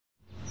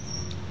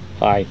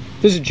Hi,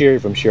 this is Jerry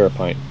from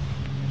Pint.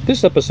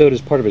 This episode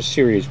is part of a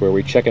series where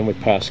we check in with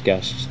past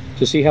guests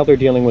to see how they're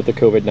dealing with the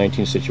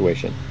COVID-19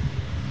 situation.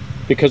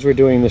 Because we're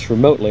doing this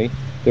remotely,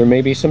 there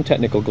may be some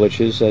technical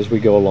glitches as we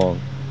go along.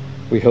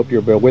 We hope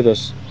you'll bear with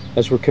us,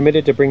 as we're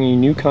committed to bringing you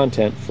new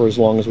content for as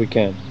long as we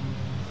can.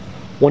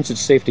 Once it's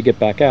safe to get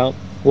back out,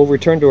 we'll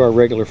return to our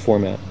regular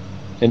format.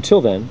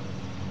 Until then,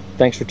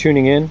 thanks for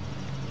tuning in,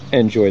 and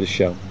enjoy the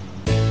show.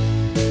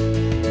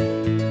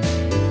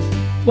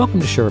 Welcome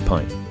to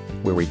Pint,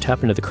 where we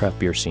tap into the craft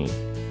beer scene.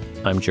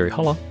 I'm Jerry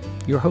Hulla,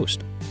 your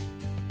host.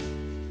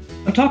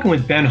 I'm talking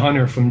with Ben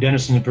Hunter from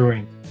Denizens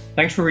Brewing.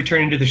 Thanks for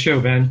returning to the show,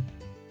 Ben.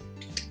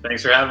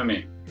 Thanks for having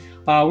me.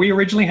 We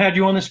originally had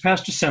you on this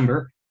past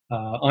December,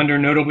 under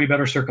notably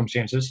better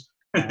circumstances.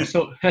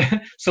 So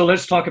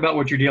let's talk about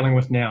what you're dealing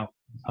with now.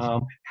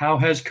 How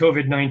has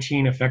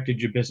COVID-19 affected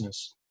your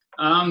business?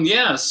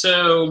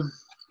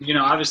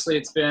 Obviously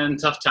it's been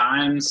tough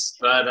times,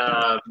 but,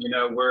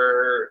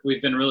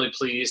 we've been really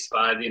pleased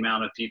by the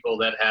amount of people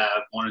that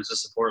have wanted to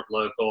support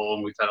local,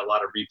 and we've had a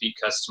lot of repeat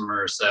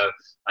customers. So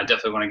I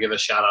definitely want to give a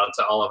shout out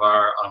to all of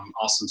our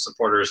awesome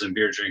supporters and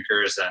beer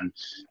drinkers. And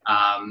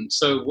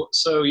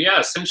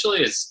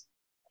essentially it's,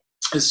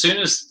 as soon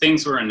as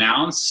things were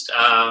announced,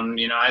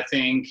 I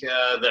think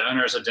the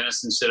owners of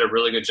Denizens did a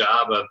really good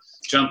job of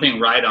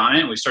jumping right on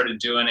it. We started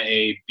doing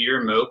a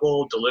Beermobile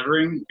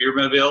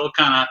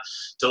kind of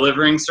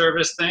delivering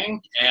service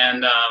thing.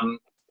 And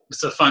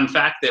it's a fun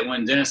fact that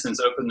when Denizens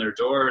opened their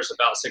doors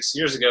about 6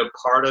 years ago,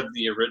 part of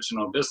the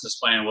original business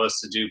plan was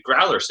to do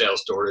growler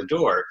sales door to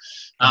door.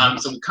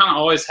 So we kind of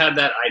always had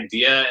that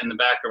idea in the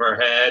back of our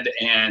head,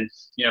 and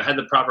had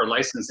the proper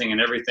licensing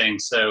and everything.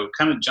 So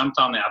kind of jumped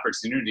on the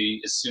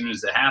opportunity as soon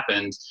as it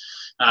happened.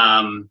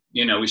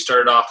 We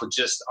started off with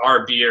just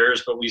our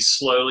beers, but we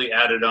slowly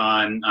added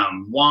on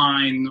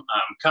wine,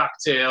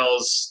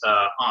 cocktails,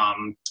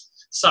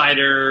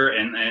 cider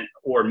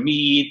or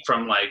mead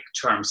from like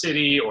Charm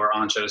City or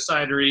Ancho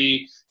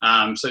Cidery.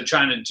 So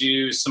trying to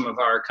do some of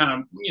our kind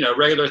of,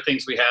 regular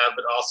things we have,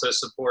 but also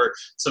support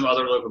some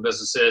other local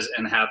businesses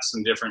and have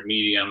some different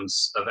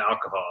mediums of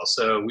alcohol.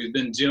 So we've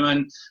been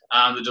doing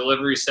the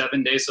delivery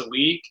 7 days a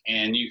week,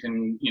 and you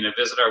can,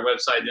 visit our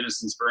website,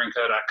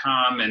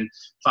 denizensbrewingco.com, and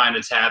find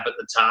a tab at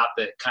the top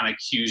that kind of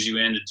cues you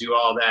in to do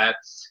all that.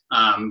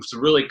 It's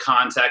really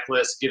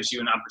contactless, gives you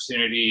an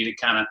opportunity to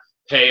kind of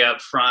pay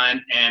up front,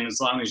 and as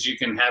long as you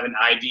can have an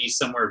ID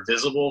somewhere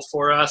visible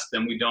for us,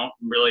 then we don't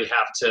really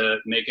have to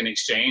make an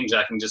exchange.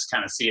 I can just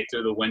kind of see it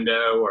through the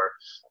window or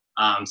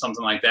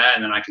something like that,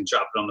 and then I can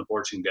drop it on the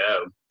porch and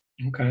go.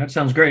 Okay, that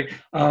sounds great.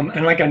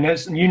 And like I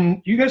noticed,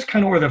 you guys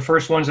kind of were the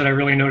first ones that I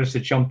really noticed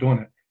that jumped on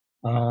it.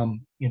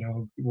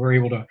 We're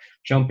able to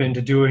jump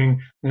into doing,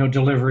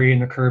 delivery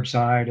and the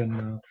curbside,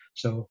 and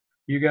so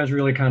you guys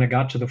really kind of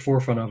got to the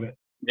forefront of it.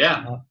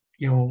 Yeah.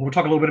 We'll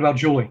talk a little bit about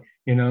Julie.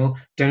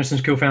 Denizens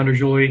co-founder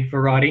Julie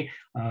Verratti.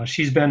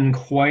 She's been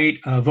quite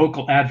a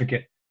vocal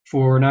advocate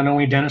for not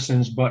only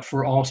Denizens, but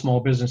for all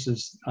small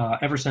businesses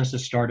ever since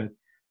this started.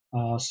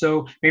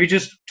 So maybe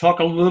just talk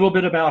a little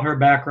bit about her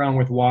background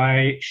with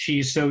why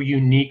she's so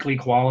uniquely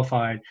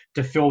qualified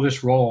to fill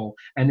this role,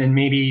 and then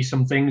maybe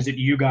some things that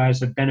you guys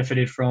have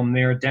benefited from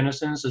there at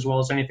Denizens, as well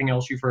as anything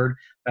else you've heard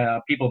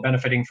people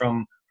benefiting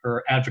from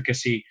her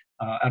advocacy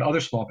at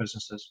other small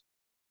businesses.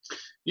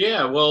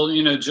 Yeah, well,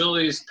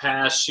 Julie's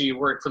past, she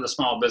worked for the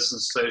Small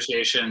Business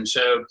Association,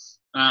 so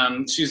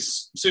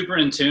she's super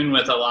in tune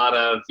with a lot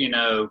of,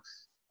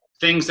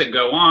 things that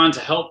go on to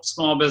help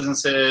small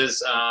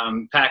businesses,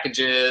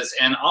 packages,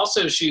 and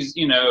also she's,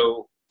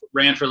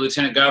 ran for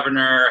lieutenant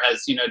governor,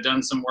 has,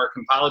 done some work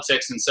in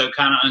politics, and so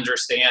kind of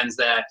understands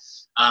that,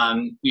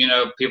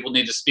 people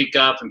need to speak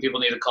up, and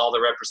people need to call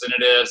the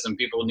representatives, and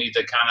people need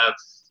to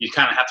you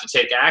kind of have to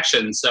take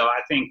action. So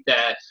I think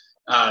that,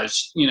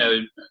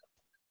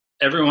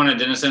 everyone at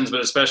Denizens, but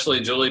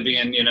especially Julie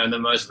being, the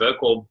most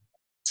vocal,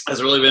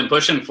 has really been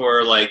pushing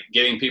for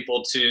getting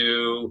people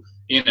to,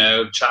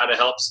 try to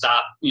help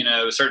stop,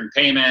 certain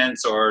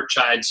payments or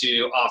try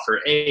to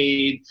offer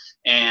aid.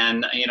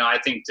 And, I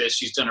think that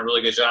she's done a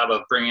really good job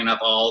of bringing up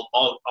all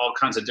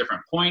kinds of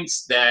different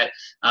points that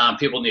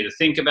people need to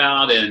think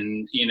about.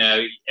 And,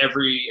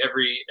 every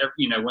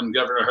when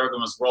Governor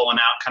Hogan was rolling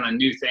out kind of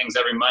new things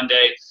every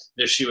Monday,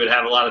 that she would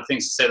have a lot of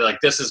things to say like,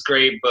 this is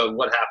great, but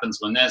what happens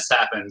when this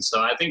happens? So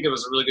I think it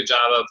was a really good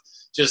job of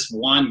just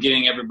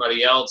getting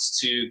everybody else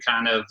to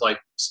kind of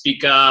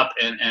speak up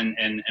and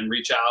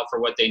reach out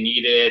for what they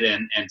needed,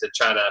 and to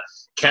try to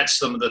catch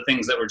some of the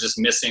things that were just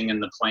missing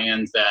in the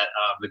plans that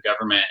the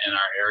government in our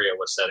area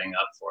was setting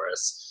up for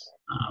us.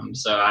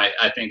 So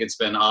I think it's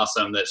been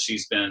awesome that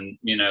she's been,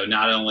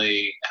 not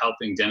only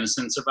helping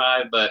Denizens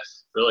survive, but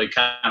really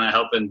kind of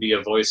helping be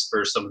a voice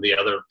for some of the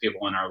other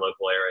people in our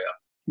local area.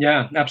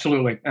 Yeah,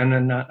 absolutely. And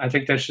then I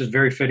think that's just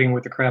very fitting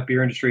with the craft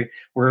beer industry,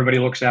 where everybody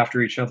looks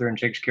after each other and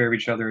takes care of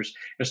each other.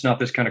 It's not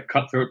this kind of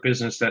cutthroat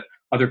business that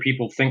other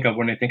people think of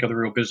when they think of the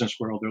real business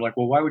world. They're like,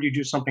 well, why would you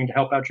do something to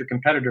help out your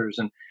competitors?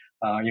 And,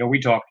 we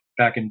talked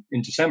back in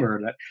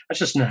December that's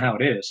just not how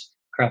it is.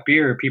 craft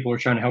beer, people are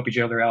trying to help each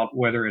other out,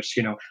 whether it's,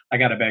 I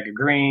got a bag of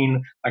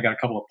grain, I got a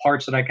couple of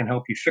parts that I can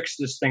help you fix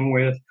this thing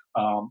with,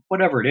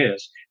 whatever it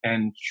is.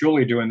 And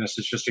Julie doing this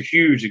is just a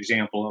huge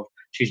example of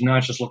she's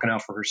not just looking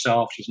out for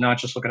herself. She's not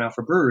just looking out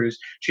for breweries.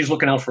 She's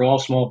looking out for all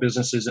small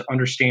businesses and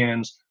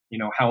understands,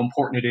 how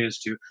important it is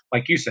to,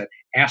 like you said,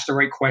 ask the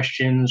right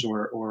questions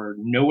or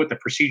know what the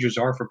procedures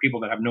are for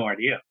people that have no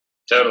idea.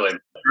 Totally.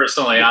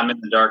 Personally, I'm in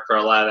the dark for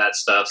a lot of that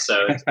stuff.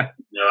 So,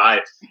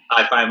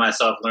 I find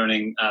myself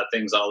learning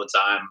things all the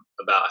time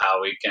about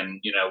how we can,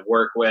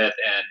 work with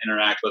and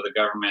interact with the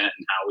government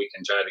and how we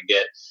can try to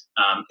get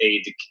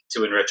aid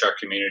to enrich our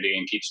community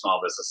and keep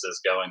small businesses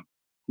going.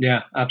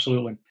 Yeah,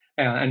 absolutely.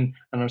 Yeah, and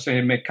I'm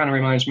saying it kind of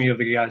reminds me of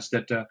the guys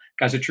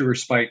at True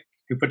Respite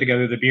who put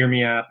together the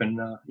Beerme app, and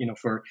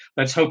for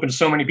that's helping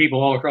so many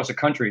people all across the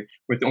country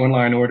with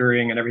online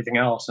ordering and everything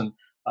else. And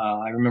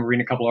I remember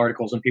reading a couple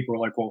articles, and people were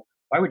like, "Well,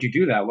 why would you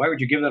do that? Why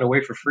would you give that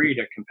away for free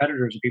to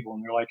competitors and people?"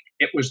 And they're like,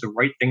 "It was the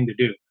right thing to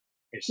do."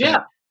 They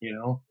said, yeah,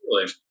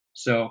 really.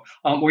 So,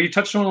 well, you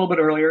touched on a little bit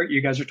earlier.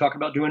 You guys are talking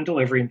about doing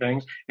delivery and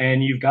things,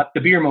 and you've got the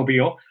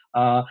Beermobile.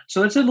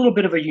 So that's a little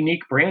bit of a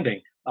unique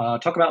branding.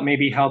 Talk about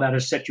maybe how that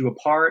has set you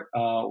apart,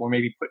 or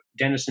maybe put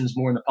Denizens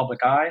more in the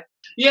public eye.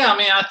 Yeah, I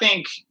mean, I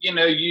think,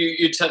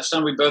 you touched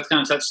on, we both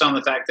kind of touched on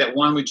the fact that,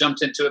 one, we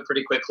jumped into it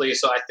pretty quickly.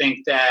 So I think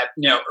that,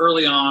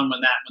 early on when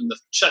the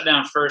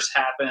shutdown first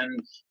happened,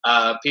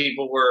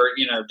 people were,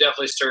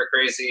 definitely stir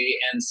crazy.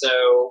 And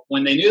so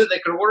when they knew that they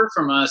could order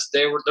from us,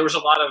 there was a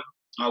lot of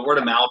word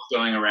of mouth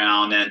going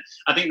around. And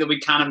I think that we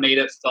kind of made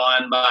it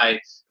fun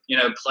by,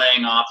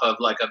 playing off of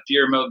like a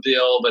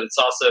Beermobile, but it's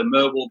also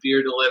mobile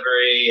beer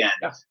delivery.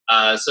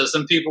 And so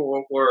some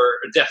people were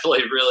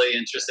definitely really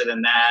interested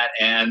in that.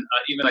 And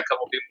even a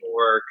couple people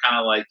were kind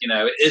of like,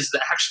 is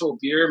the actual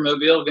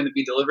Beermobile going to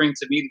be delivering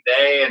to me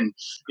today? And,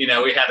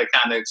 we had to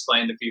kind of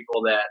explain to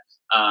people that,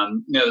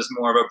 there's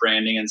more of a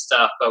branding and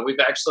stuff, but we've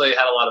actually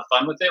had a lot of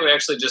fun with it. We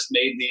actually just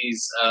made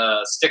these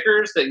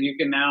stickers that you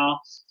can now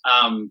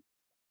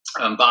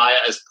buy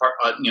as part.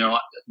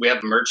 We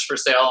have merch for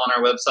sale on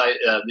our website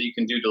that you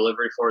can do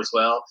delivery for as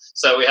well.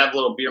 So we have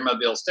little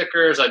Beermobile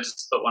stickers. I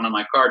just put one on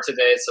my car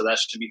today, so that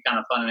should be kind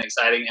of fun and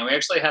exciting. And we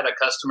actually had a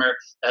customer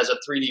that has a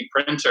 3D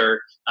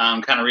printer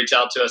kind of reach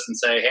out to us and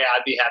say, "Hey,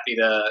 I'd be happy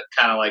to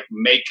kind of like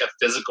make a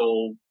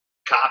physical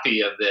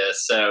copy of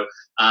this." So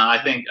I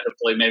think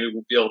hopefully maybe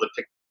we'll be able to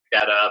pick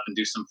that up and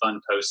do some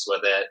fun posts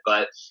with it.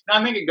 But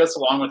I think it goes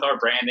along with our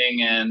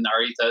branding and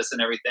our ethos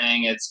and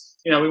everything. It's,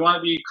 we want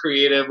to be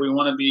creative, we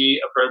want to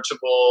be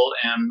approachable,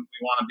 and we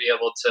want to be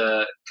able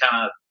to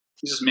kind of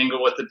just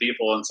mingle with the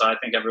people. And so I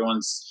think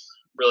everyone's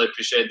really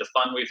appreciated the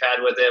fun we've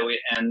had with it.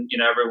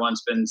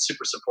 Everyone's been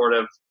super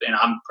supportive. And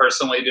I'm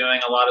personally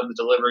doing a lot of the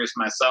deliveries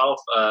myself.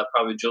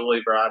 Probably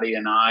Julie, Verratti,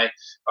 and I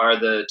are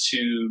the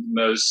two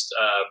most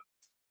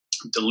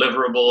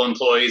deliverable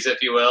employees,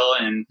 if you will.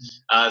 And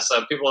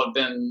so people have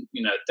been,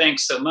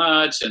 thanks so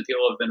much. And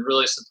people have been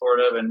really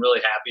supportive and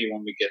really happy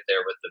when we get there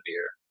with the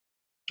beer.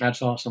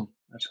 That's awesome.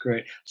 That's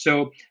great.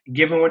 So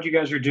given what you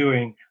guys are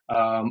doing,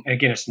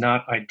 again, it's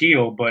not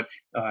ideal, but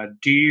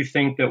do you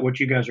think that what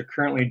you guys are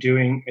currently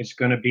doing is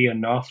going to be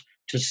enough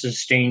to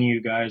sustain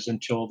you guys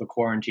until the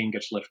quarantine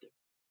gets lifted?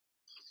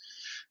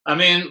 I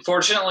mean,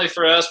 fortunately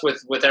for us,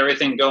 with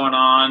everything going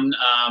on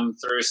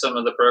through some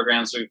of the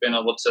programs we've been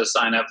able to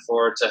sign up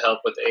for to help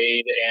with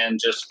aid, and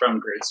just from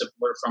great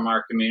support from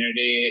our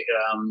community,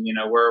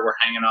 we're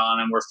hanging on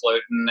and we're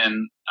floating,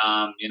 and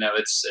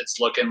it's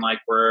looking like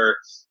we're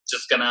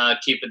just gonna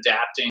keep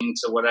adapting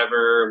to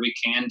whatever we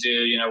can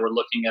do. We're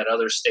looking at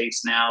other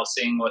states now,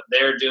 seeing what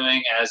they're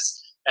doing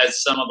as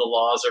some of the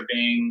laws are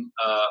being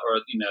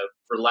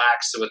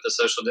relaxed with the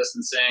social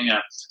distancing.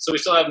 So we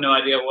still have no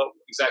idea what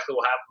exactly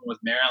will happen with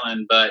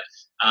Maryland, but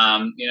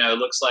it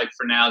looks like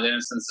for now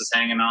Denizens is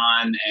hanging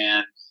on,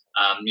 and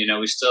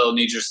we still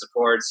need your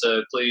support.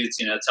 So please,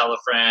 tell a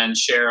friend,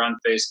 share on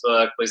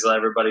Facebook, please let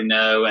everybody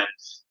know.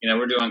 And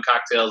we're doing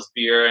cocktails,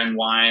 beer and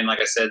wine,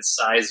 like I said,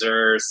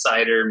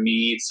 cider,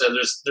 mead. So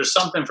there's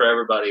something for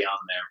everybody on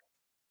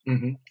there.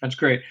 Mm-hmm. That's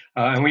great.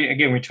 And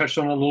we touched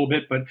on it a little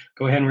bit, but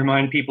go ahead and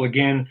remind people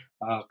again,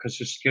 because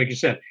just like you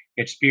said,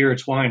 it's beer,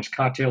 it's wine, it's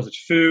cocktails,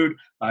 it's food,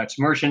 it's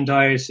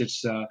merchandise,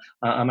 it's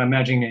I'm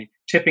imagining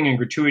tipping and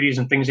gratuities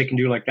and things they can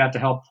do like that to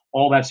help.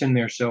 All that's in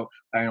there. So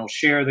I'll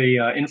share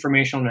the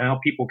information on how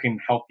people can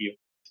help you.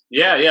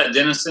 Yeah.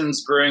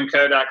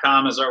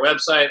 DenizensBrewingCo.com is our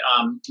website.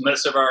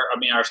 Most of our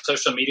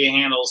social media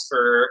handles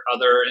for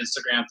other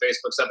Instagram,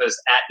 Facebook stuff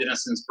is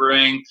 @Denizens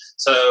Brewing.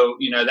 So,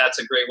 that's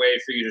a great way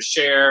for you to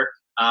share.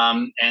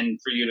 And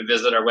for you to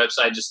visit our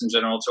website just in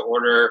general to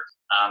order.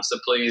 So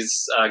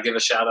please give a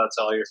shout out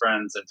to all your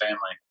friends and family.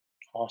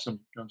 Awesome.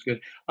 Sounds good.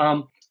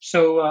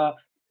 So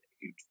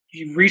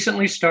you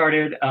recently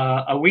started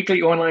a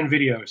weekly online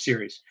video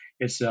series.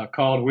 It's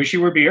called Wish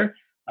You Were Beer.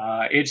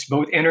 It's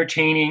both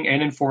entertaining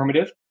and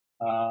informative.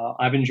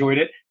 I've enjoyed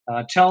it.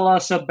 Tell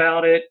us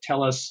about it.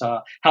 Tell us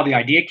how the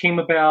idea came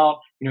about.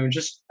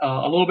 Just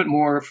a little bit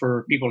more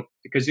for people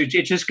because it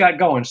just got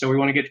going. So we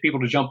want to get people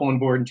to jump on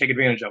board and take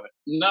advantage of it.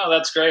 No,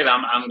 that's great.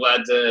 I'm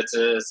glad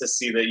to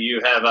see that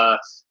you have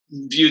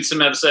viewed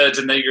some episodes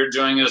and that you're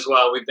enjoying it as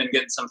well. We've been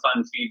getting some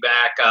fun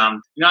feedback.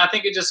 I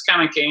think it just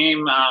kind of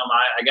came.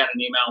 I got an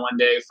email one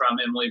day from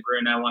Emily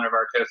Bruno, one of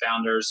our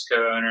co-founders,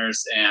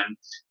 co-owners, and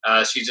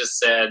she just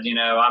said,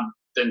 I've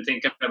been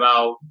thinking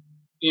about,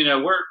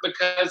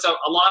 because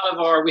a lot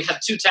of we have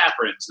 2 tap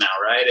rooms now,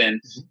 right? And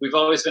we've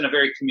always been a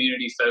very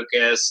community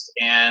focused,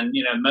 and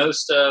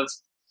most of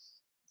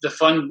the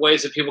fun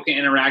ways that people can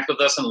interact with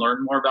us and learn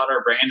more about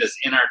our brand is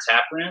in our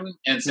tap room.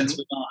 And since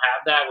we don't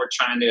have that, we're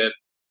trying to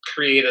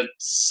create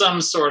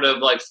some sort of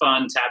like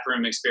fun tap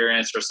room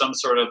experience or some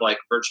sort of like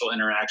virtual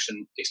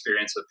interaction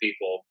experience with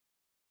people.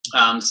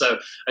 So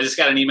I just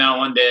got an email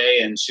one day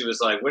and she was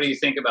like, what do you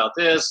think about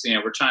this?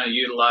 We're trying to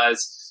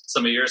utilize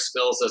some of your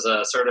skills as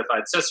a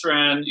certified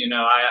Cicerone.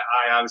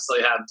 I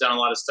obviously have done a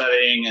lot of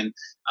studying and,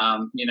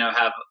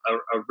 have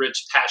a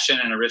rich passion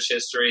and a rich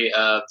history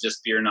of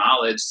just beer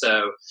knowledge.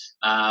 So,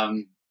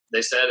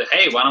 they said,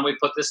 hey, why don't we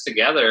put this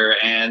together?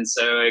 And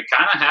so it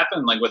kind of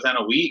happened like within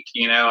a week.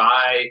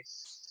 I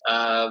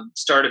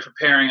started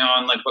preparing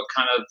on like what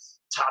kind of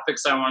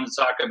topics I wanted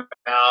to talk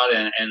about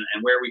and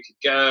where we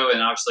could go,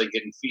 and obviously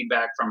getting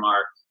feedback from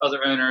our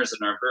other owners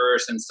and our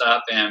brewers and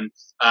stuff. And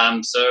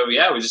so we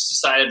just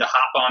decided to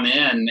hop on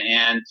in,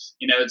 and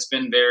it's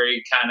been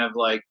very kind of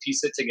like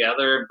piece it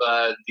together.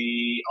 But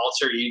the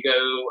Alter Ego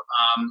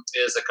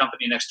is a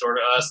company next door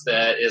to us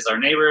that is our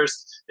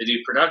neighbors. They do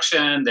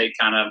production. They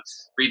kind of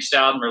reached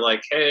out and were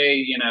like,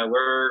 hey,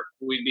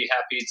 we'd be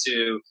happy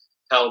to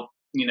help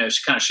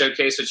kind of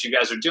showcase what you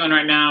guys are doing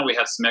right now. We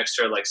have some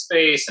extra like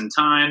space and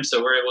time,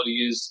 so we're able to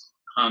use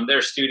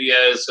their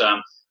studios.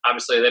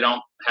 Obviously, they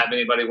don't have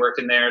anybody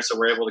working there, so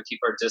we're able to keep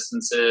our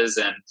distances.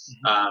 And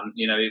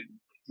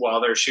while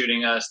they're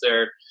shooting us,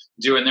 they're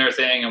doing their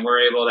thing, and we're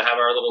able to have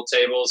our little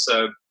tables.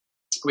 So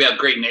we have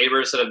great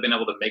neighbors that have been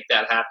able to make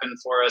that happen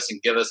for us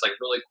and give us like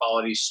really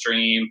quality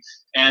stream.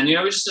 And we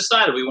just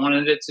decided we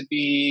wanted it to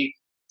be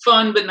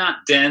fun but not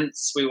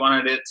dense. We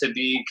wanted it to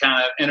be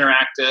kind of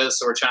interactive,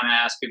 so we're trying to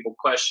ask people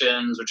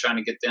questions. We're trying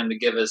to get them to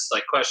give us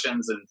like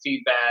questions and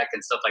feedback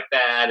and stuff like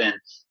that. And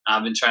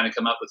I've been trying to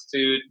come up with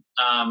food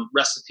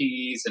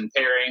recipes and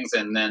pairings,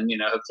 and then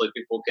hopefully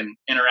people can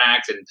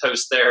interact and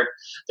post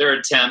their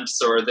attempts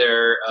or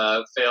their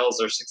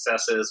fails or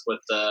successes with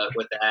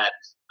that.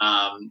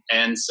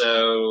 And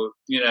so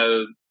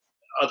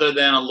other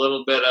than a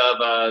little bit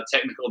of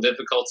technical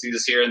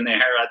difficulties here and there,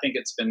 I think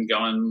it's been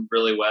going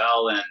really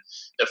well. And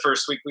the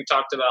first week we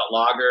talked about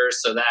lagers,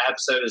 so that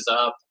episode is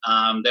up.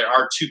 There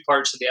are 2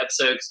 parts of the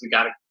episode because we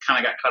got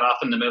cut off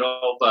in the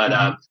middle, but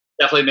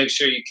definitely make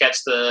sure you catch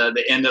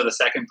the end of the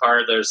second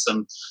part. There's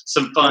some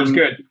fun. That was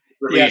good.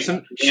 Yeah,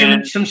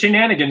 some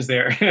shenanigans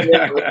there.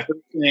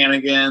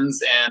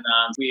 Shenanigans, and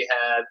we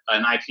had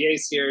an IPA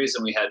series,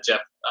 and we had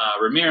Jeff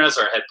Ramirez,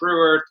 our head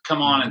brewer, come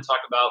on and talk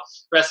about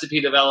recipe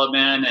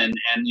development, and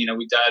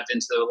we dived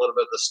into a little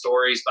bit of the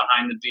stories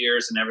behind the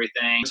beers and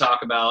everything.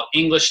 Talk about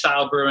English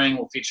style brewing.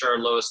 We'll feature our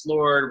lowest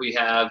lord. We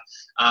have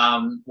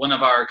one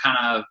of our kind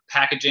of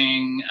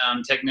packaging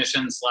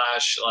technicians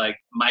 / like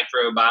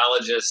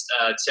microbiologist,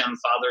 Tim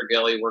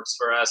Fothergill. He works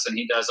for us, and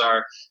he does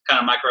our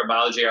kind of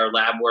microbiology, our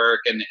lab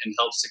work, and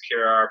helps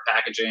secure our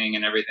packaging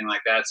and everything like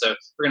that. So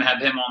we're going to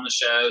have him on the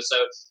show. So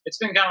it's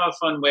been kind of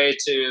a fun way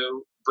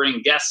to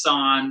bring guests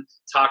on,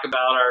 talk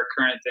about our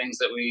current things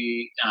that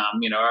we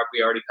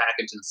already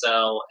package and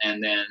sell,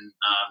 and then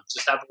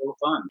just have a little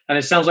fun. And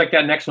it sounds like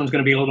that next one's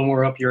going to be a little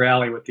more up your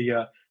alley with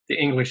the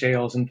English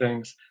ales and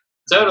things.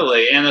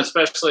 Totally, and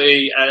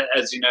especially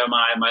as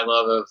my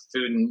love of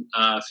food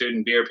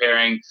and beer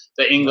pairing,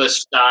 the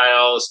English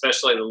style,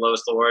 especially the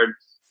Lowest Lord,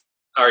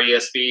 our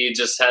ESB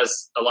just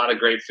has a lot of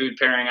great food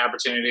pairing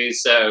opportunities.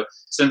 So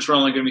since we're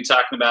only going to be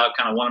talking about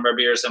kind of one of our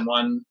beers and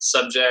one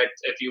subject,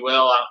 if you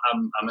will,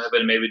 I'm hoping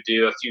to maybe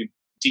do a few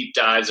deep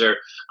dives or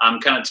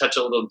kind of touch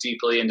a little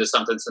deeply into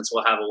something, since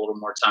we'll have a little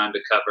more time to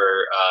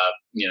cover,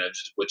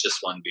 with just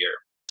one beer.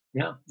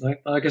 Yeah,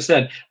 like I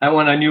said, that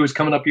one I knew was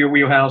coming up your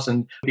wheelhouse,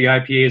 and the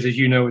IPAs, as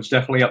you know, is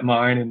definitely up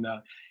mine. And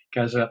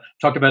guys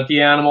talked about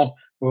the animal,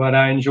 what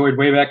I enjoyed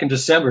way back in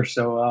December,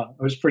 so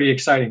it was pretty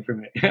exciting for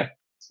me.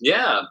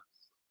 Yeah.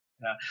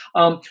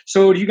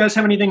 So do you guys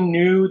have anything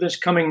new that's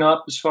coming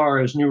up as far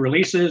as new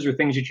releases or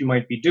things that you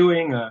might be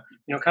doing?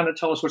 Kind of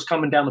tell us what's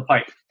coming down the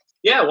pipe.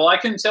 Yeah, well, I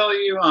can tell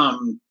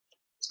you,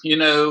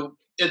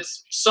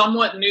 it's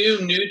somewhat new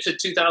to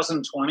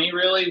 2020,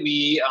 really.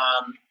 We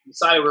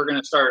decided we're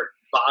going to start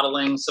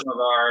bottling some of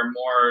our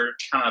more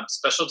kind of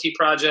specialty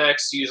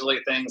projects, usually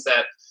things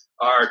that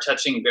are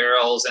touching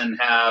barrels and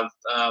have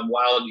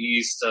wild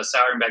yeast,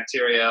 souring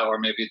bacteria, or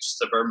maybe it's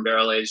just a bourbon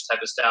barrel aged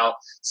type of stout.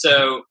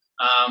 So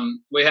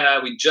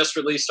we just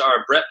released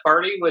our Brett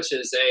Party, which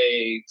is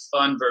a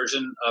fun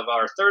version of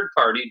our third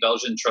party,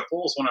 Belgian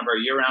Triple. Is one of our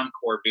year-round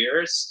core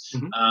beers.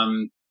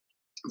 The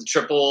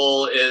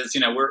Triple is,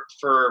 we're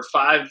for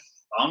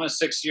almost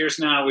 6 years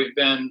now, we've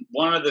been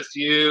one of the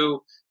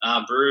few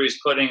breweries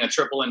putting a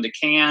triple into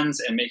cans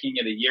and making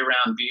it a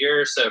year-round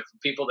beer. So for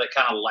people that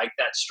kind of like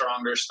that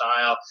stronger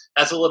style,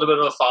 that's a little bit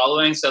of a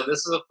following. So this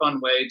is a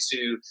fun way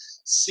to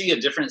see a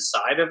different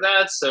side of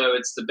that. So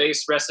it's the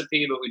base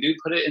recipe, but we do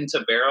put it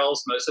into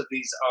barrels. Most of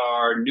these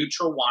are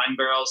neutral wine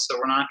barrels, so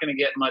we're not going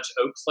to get much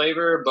oak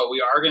flavor, but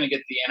we are going to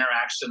get the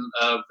interaction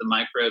of the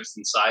microbes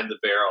inside the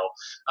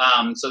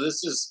barrel. So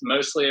this is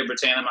mostly a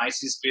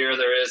Brettanomyces beer.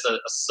 There is a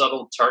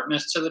subtle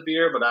tartness to the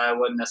beer, but I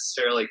wouldn't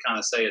necessarily kind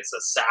of say it's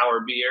a sour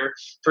beer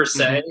per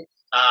se.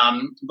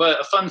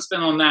 But a fun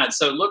spin on that.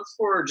 So look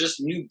for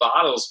just new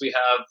bottles. We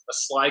have a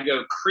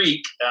Sligo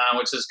Creek,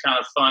 which is kind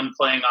of fun,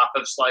 playing off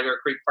of Sligo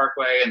Creek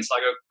Parkway and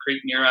Sligo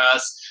Creek near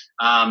us.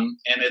 And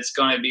it's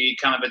going to be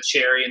kind of a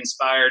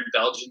cherry-inspired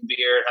Belgian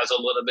beer. It has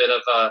a little bit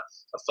of a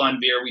fun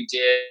beer we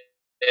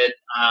did.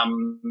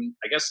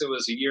 I guess it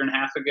was a year and a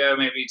half ago,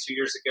 maybe 2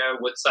 years ago.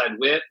 Woodside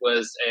Wit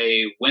was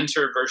a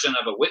winter version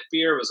of a wit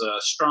beer. It was a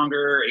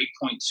stronger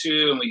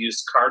 8.2, and we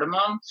used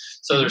cardamom.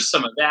 So there's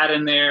some of that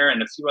in there,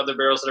 and a few other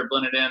barrels that are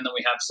blended in. Then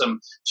we have some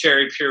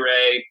cherry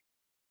puree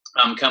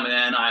coming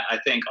in. I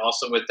think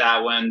also with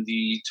that one,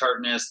 the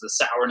tartness, the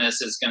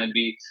sourness is going to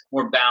be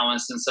more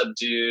balanced and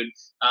subdued.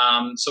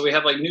 So we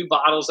have like new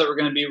bottles that we're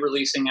going to be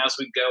releasing as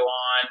we go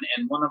on.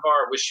 And one of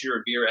our Wish You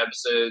Were Beer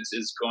episodes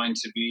is going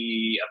to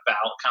be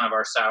about kind of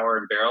our sour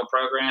and barrel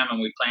program. And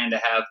we plan to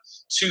have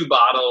 2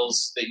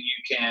 bottles that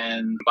you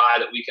can buy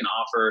that we can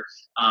offer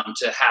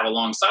to have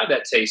alongside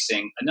that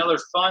tasting. Another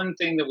fun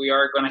thing that we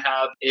are going to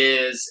have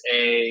is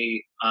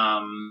a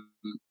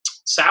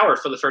sour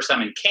for the first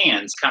time in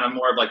cans, kind of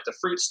more of like the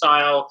fruit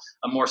style,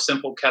 a more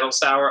simple kettle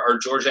sour. Our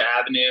Georgia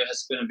Avenue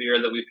has been a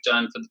beer that we've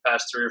done for the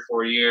past 3 or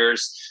 4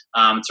 years.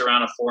 It's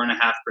around a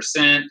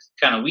 4.5%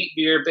 kind of wheat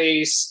beer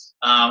base.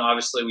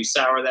 Obviously, we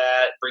sour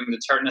that, bring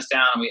the tartness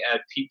down, and we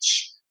add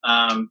peach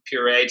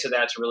puree to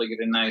that to really get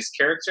a nice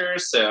character.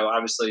 So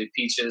obviously,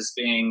 peaches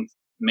being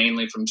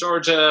mainly from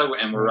Georgia,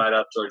 and we're right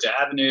up Georgia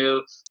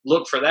Avenue.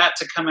 Look for that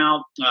to come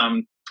out.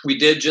 We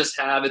did just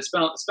have, it's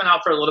been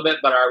out for a little bit,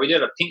 but we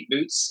did a Pink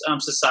Boots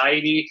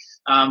Society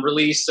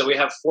release. So we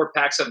have 4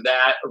 packs of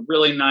that, a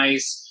really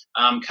nice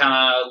kind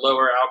of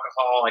lower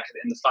alcohol, like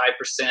in the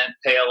 5%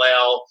 pale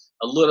ale,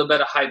 a little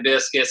bit of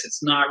hibiscus.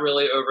 It's not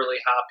really overly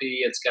hoppy.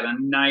 It's got a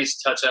nice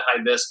touch of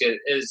hibiscus.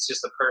 It's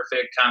just a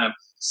perfect kind of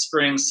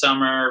spring,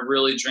 summer,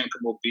 really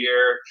drinkable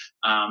beer.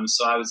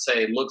 So I would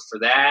say look for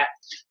that.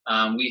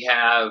 We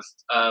have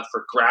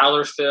for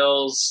growler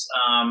fills,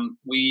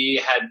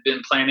 we had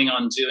been planning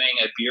on doing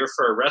a beer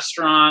for a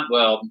restaurant.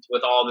 Well,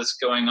 with all this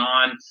going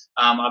on,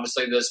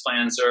 obviously those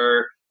plans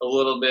are a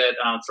little bit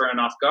thrown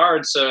off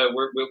guard. So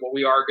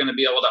we are going to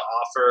be able to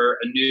offer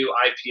a new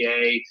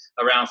IPA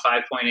around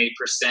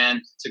 5.8%.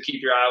 So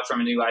keep your eye out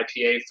from a new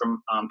IPA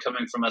from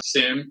coming from us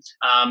soon.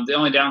 The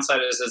only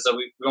downside is that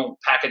we won't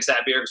package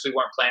that beer because we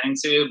weren't planning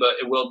to, but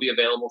it will be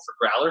available for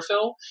growler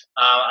fill.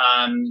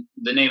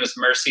 The name is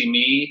Mercy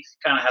Me.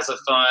 Kind of has a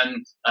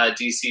fun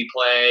DC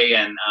play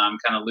and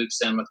kind of loops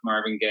in with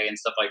Marvin Gaye and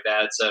stuff like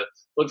that. So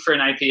look for an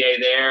IPA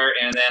there.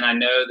 And then I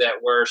know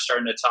that we're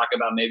starting to talk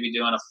about maybe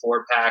doing a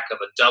 4-pack of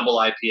a double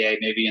IPA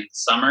maybe in the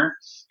summer.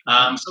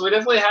 So we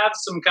definitely have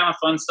some kind of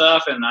fun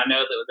stuff. And I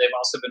know that they've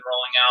also been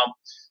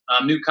rolling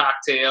out new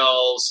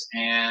cocktails,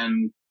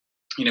 and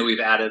we've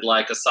added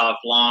like a Sauv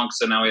Blanc.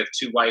 So now we have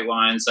 2 white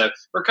wines. So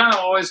we're kind of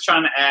always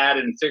trying to add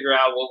and figure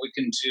out what we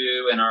can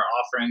do. And our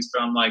offerings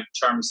from like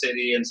Charm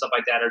City and stuff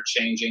like that are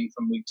changing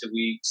from week to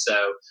week.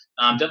 So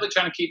definitely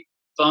trying to keep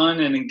fun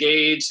and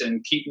engaged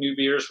and keep new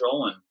beers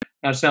rolling.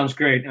 That sounds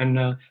great. And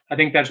I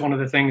think that's one of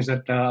the things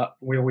that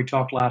we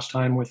talked last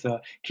time with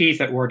Keith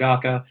at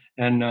Wardaka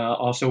and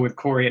also with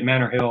Corey at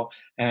Manor Hill.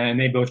 And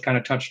they both kind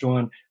of touched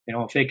on,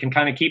 if they can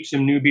kind of keep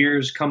some new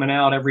beers coming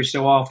out every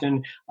so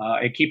often,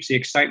 it keeps the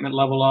excitement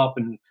level up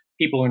and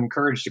people are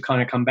encouraged to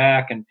kind of come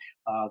back. And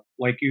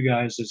like you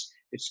guys,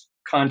 it's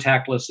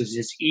contactless,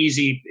 it's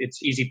easy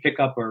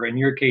pickup, or in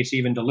your case,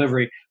 even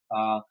delivery.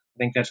 I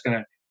think that's going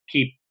to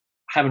keep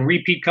having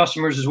repeat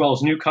customers as well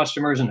as new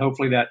customers, and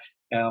hopefully that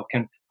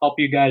can help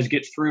you guys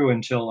get through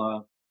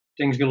until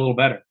things get a little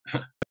better.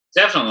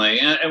 Definitely.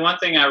 And one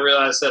thing I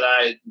realized that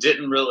I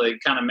didn't really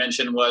kind of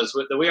mention was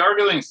that we are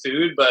doing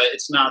food, but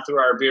it's not through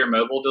our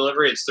Beermobile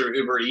delivery. It's through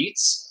Uber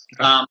Eats.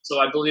 Okay.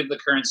 So I believe the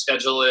current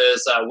schedule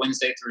is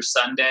Wednesday through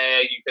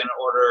Sunday. You can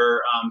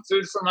order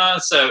food from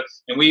us.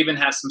 And we even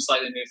have some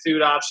slightly new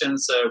food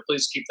options. So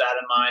please keep that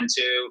in mind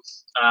too.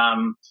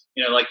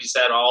 Like you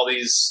said, all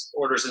these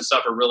orders and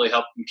stuff are really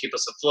helping keep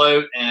us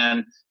afloat.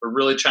 And we're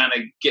really trying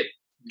to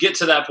get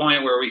to that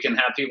point where we can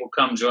have people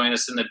come join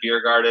us in the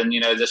beer garden.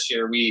 This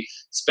year we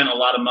spent a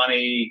lot of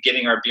money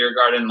getting our beer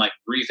garden like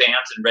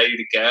revamped and ready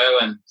to go.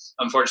 And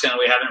unfortunately,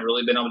 we haven't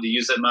really been able to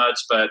use it much,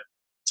 but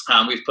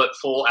we've put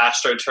full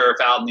AstroTurf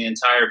out in the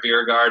entire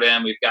beer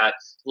garden. We've got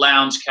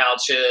lounge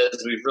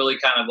couches. We've really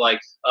kind of like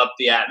upped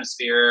the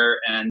atmosphere.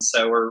 And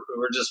so we're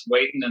just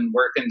waiting and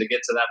working to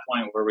get to that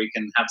point where we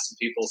can have some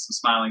people, some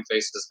smiling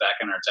faces back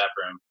in our tap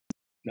room.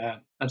 Yeah,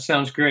 that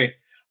sounds great.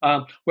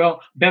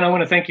 Well, Ben, I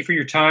want to thank you for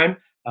your time.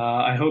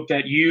 I hope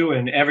that you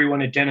and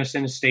everyone at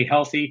Denizens stay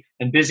healthy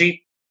and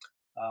busy.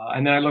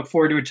 And then I look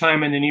forward to a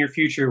time in the near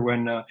future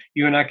when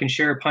you and I can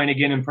share a pint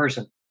again in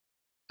person.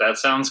 That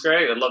sounds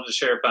great. I'd love to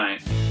share a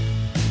pint.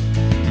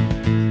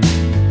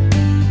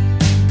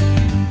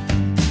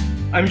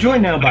 I'm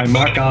joined now by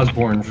Mark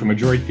Osborne from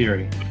Adroit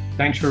Theory.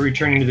 Thanks for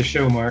returning to the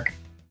show, Mark.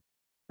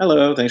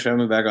 Hello, thanks for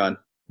having me back on.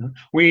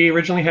 We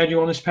originally had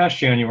you on this past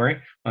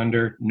January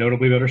under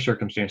notably better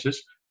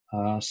circumstances.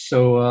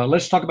 So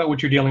let's talk about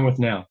what you're dealing with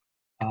now.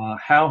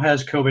 How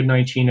has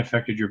COVID-19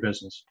 affected your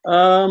business?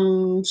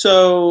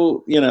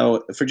 So,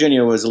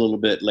 Virginia was a little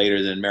bit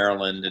later than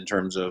Maryland in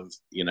terms of,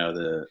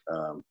 the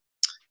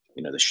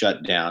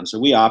shutdown. So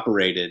we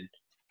operated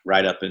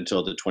right up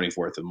until the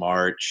 24th of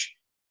March.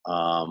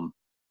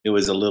 It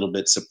was a little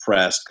bit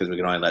suppressed because we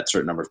could only let a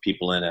certain number of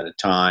people in at a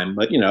time,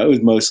 but, it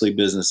was mostly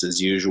business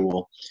as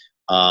usual.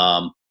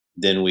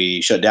 Then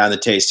we shut down the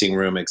tasting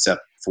room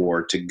except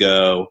for to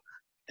go.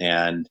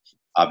 And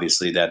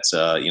obviously that's,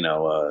 a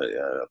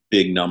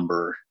big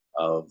number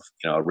of,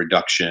 a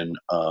reduction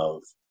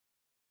of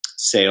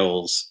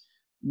sales,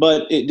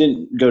 but it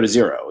didn't go to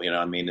zero.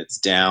 It's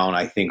down,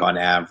 I think on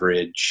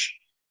average,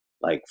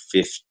 like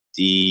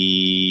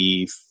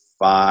 55%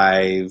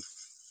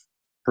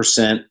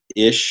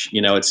 ish.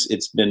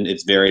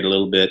 It's varied a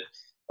little bit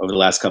over the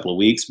last couple of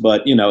weeks,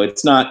 but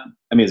it's not,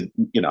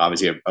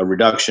 obviously a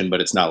reduction,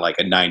 but it's not like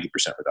a 90%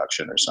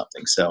 reduction or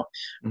something. So,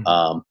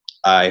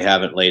 I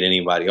haven't laid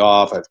anybody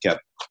off. I've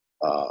kept,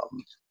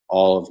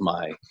 all of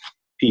my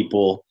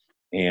people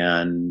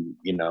and,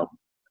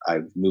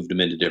 I've moved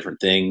them into different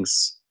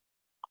things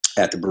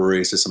at the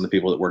brewery. So some of the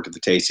people that worked at the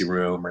tasting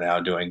room are now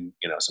doing,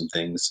 some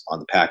things on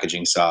the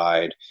packaging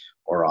side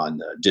or on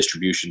the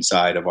distribution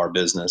side of our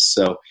business.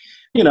 So,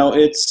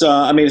 it's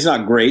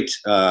not great.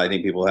 I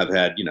think people have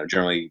had,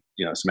 generally,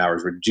 some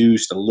hours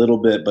reduced a little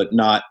bit, but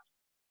not,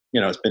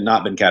 it's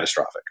not been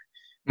catastrophic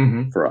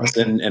for us.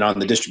 Okay. And on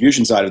the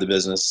distribution side of the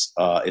business,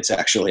 it's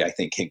actually, I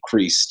think,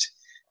 increased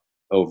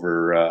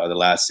over the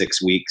last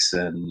 6 weeks,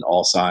 and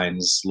all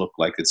signs look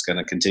like it's going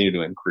to continue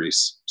to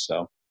increase.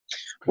 So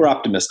we're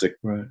optimistic.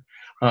 Right.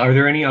 Are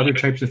there any other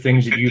types of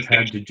things that you've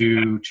had to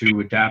do to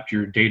adapt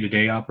your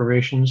day-to-day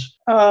operations?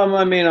 On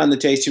the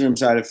tasting room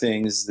side of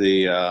things,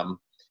 the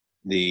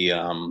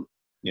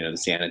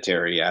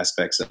sanitary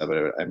aspects of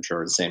it, I'm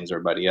sure, are the same as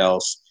everybody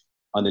else.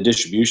 On the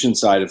distribution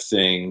side of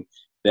thing,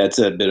 that's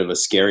a bit of a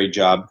scary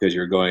job because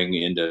you're going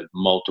into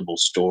multiple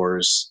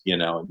stores,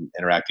 and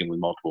interacting with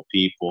multiple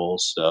people.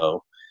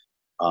 So,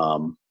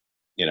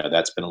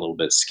 that's been a little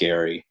bit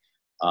scary.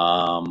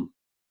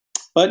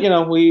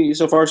 But we,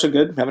 so far so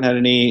good. Haven't had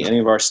any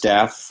of our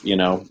staff,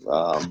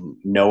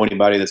 know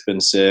anybody that's been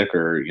sick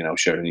or,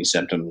 showed any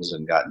symptoms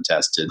and gotten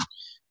tested.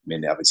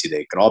 Obviously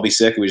they can all be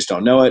sick. We just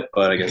don't know it,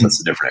 but I guess that's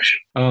a different issue.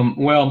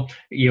 Well,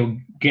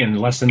 again,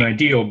 less than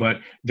ideal, but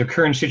the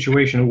current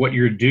situation of what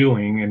you're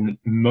doing and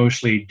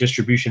mostly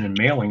distribution and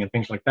mailing and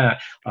things like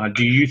that,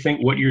 do you think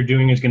what you're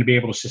doing is going to be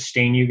able to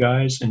sustain you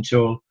guys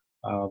until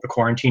the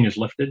quarantine is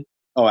lifted?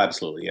 Oh,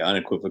 absolutely. Yeah,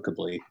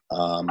 unequivocally.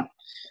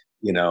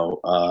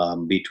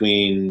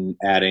 Between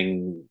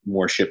adding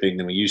more shipping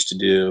than we used to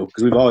do,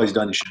 because we've always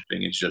done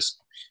shipping, it's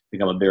just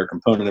become a bigger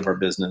component of our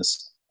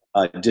business.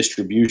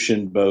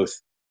 Distribution, both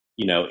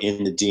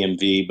in the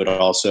DMV, but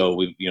also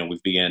we've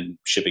began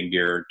shipping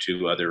beer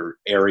to other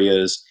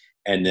areas,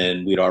 and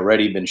then we'd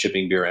already been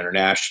shipping beer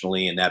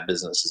internationally, and that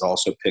business has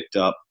also picked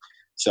up.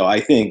 So I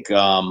think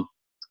we'll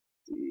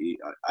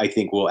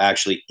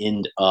actually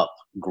end up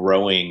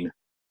growing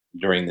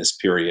during this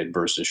period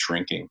versus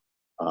shrinking.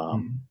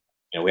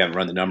 We haven't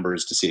run the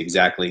numbers to see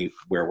exactly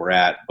where we're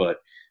at, but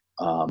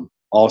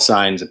all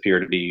signs appear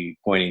to be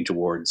pointing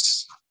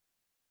towards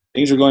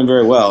things are going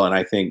very well, and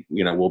I think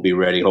we'll be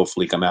ready.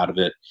 Hopefully, come out of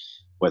it,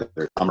 whether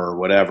it's summer or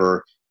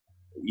whatever,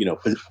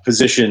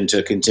 positioned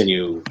to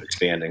continue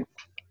expanding.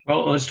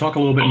 Well, let's talk a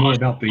little bit more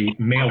about the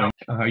mailing.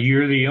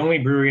 You're the only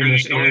brewery in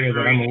this area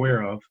that I'm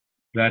aware of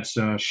that's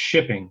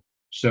shipping.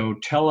 So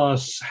tell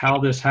us how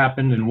this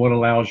happened and what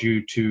allows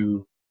you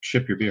to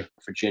ship your beer.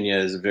 Virginia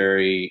is a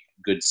very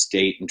good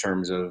state in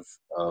terms of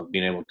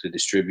being able to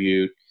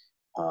distribute.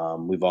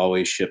 We've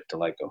always shipped to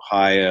like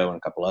Ohio and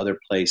a couple other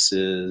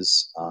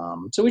places.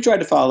 So we tried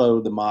to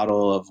follow the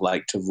model of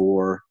like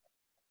Tavour,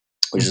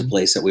 which is a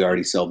place that we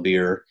already sell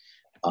beer,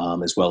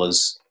 as well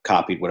as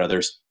copied what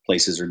other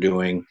places are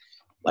doing,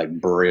 like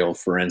Burial,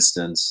 for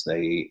instance.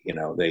 They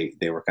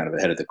were kind of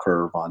ahead of the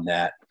curve on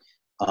that.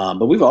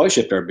 But we've always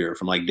shipped our beer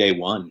from like day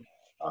one.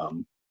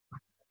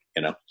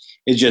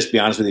 It's just, to be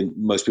honest with you,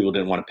 most people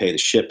didn't want to pay the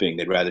shipping.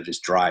 They'd rather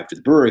just drive to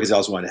the brewery because they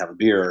also wanted to have a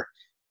beer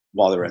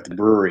while they were at the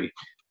brewery,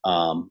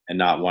 and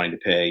not wanting to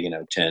pay,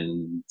 $10,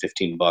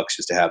 $15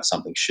 just to have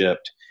something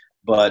shipped.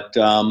 But,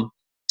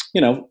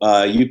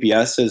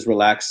 UPS has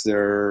relaxed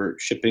their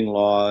shipping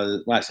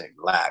laws. Well, I say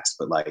relaxed,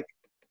 but like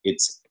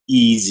it's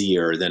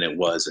easier than it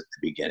was at the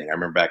beginning. I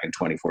remember back in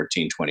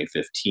 2014,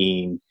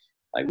 2015,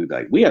 like we'd be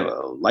like, we have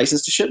a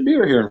license to ship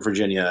beer here in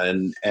Virginia.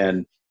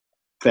 And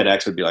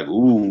FedEx would be like,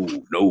 ooh,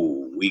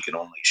 no, we can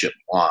only ship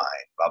wine,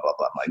 blah, blah,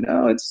 blah. I'm like,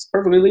 no, it's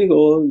perfectly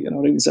legal. It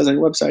even says on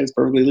your website it's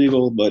perfectly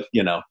legal. But,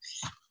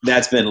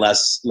 that's been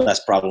less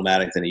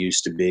problematic than it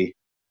used to be.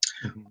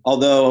 Mm-hmm.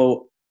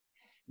 Although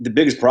the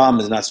biggest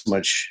problem is not so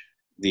much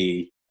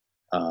the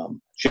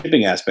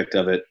shipping aspect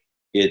of it.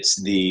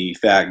 It's the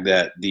fact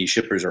that the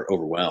shippers are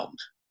overwhelmed.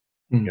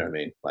 Mm-hmm. You know what I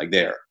mean? Like,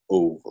 they're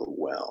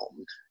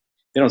overwhelmed.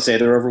 They don't say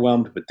they're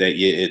overwhelmed, but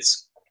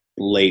it's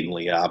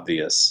blatantly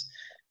obvious.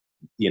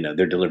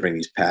 They're delivering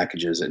these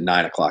packages at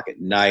 9:00 at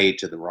night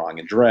to the wrong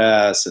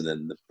address, and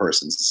then the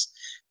person's,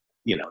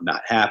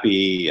 not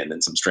happy, and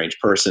then some strange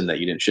person that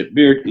you didn't ship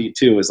beer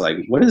to is like,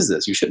 "What is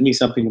this? You shipped me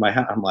something to my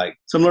house." I'm like,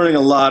 so I'm learning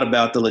a lot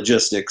about the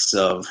logistics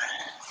of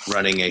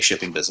running a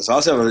shipping business. I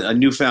also have a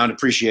newfound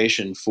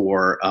appreciation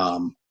for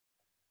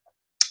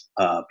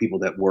people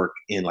that work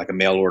in like a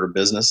mail order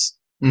business,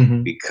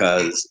 Mm-hmm.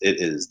 because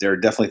there are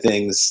definitely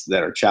things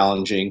that are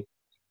challenging.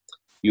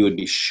 You would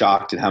be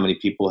shocked at how many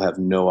people have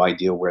no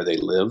idea where they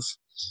live.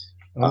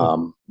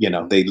 Oh.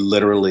 They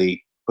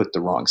literally put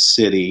the wrong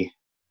city,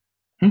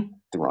 the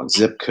wrong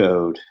zip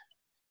code.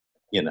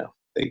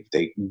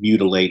 They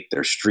mutilate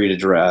their street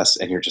address,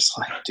 and you're just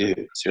like,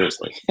 dude,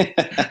 seriously.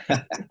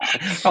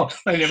 Oh,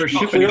 they never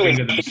ship anything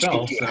to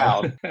themselves.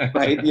 Out,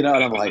 right? And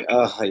I'm like,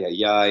 oh,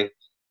 yeah.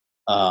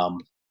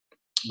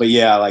 But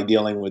yeah, like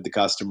dealing with the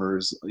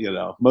customers,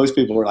 most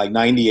people are like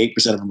 98%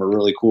 of them are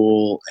really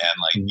cool. And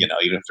like,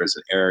 even if there's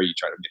an error, you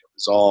try to get it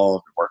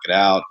resolved and work it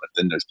out. But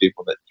then there's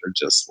people that are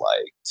just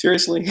like,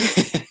 seriously?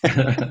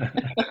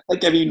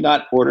 Like, have you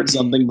not ordered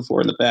something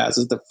before in the past?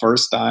 Is it the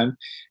first time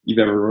you've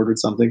ever ordered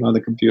something on the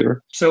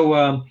computer?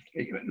 So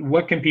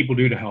what can people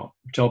do to help?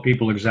 Tell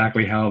people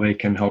exactly how they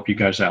can help you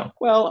guys out.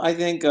 Well, I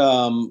think,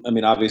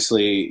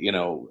 obviously,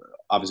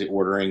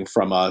 ordering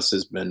from us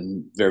has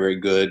been very, very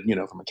good,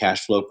 from a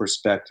cash flow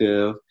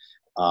perspective.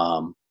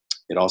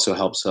 It also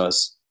helps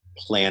us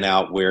plan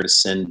out where to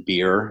send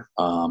beer,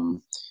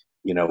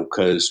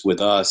 because with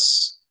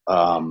us,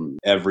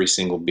 every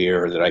single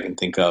beer that I can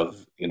think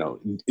of,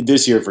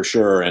 this year for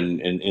sure, and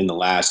in the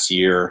last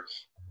year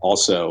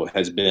also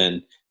has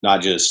been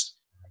not just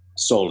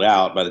sold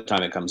out by the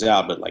time it comes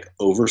out, but like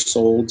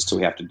oversold. So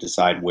we have to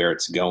decide where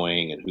it's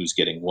going and who's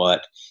getting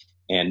what.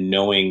 And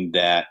knowing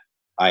that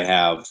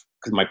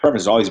because my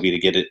preference is always be to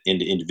get it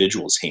into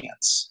individuals'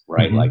 hands,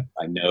 right? Mm-hmm. Like,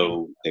 I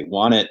know they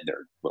want it,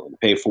 they're willing to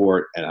pay for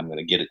it, and I'm going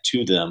to get it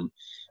to them.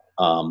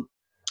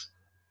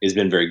 Has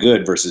been very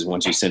good versus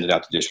once you send it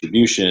out to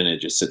distribution,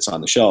 it just sits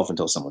on the shelf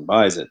until someone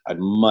buys it. I'd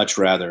much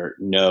rather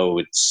know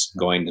it's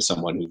going to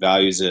someone who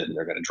values it and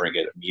they're going to drink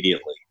it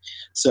immediately.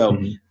 So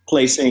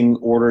placing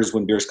orders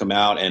when beers come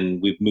out,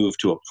 and we've moved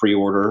to a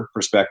pre-order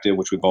perspective,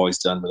 which we've always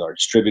done with our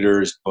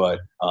distributors,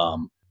 but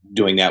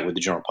doing that with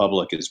the general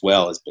public as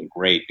well has been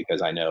great,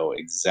 because I know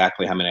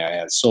exactly how many I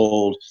have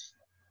sold,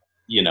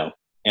 and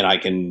I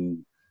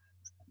can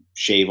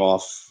shave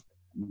off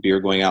beer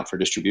going out for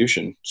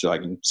distribution so I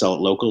can sell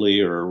it locally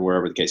or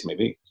wherever the case may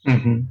be.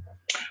 Mm-hmm.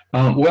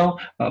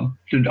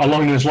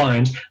 Along those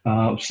lines,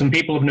 some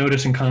people have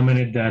noticed and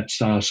commented that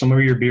some of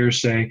your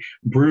beers say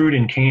brewed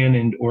and canned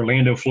in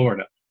Orlando,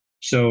 Florida.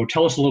 So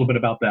tell us a little bit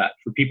about that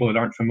for people that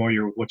aren't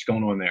familiar with what's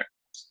going on there.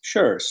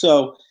 Sure.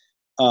 So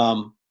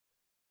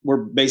we're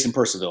based in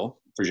Purcellville,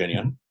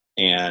 Virginia,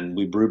 and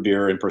we brew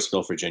beer in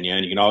Purcellville, Virginia.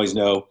 And you can always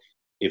know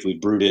if we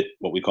brewed it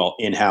what we call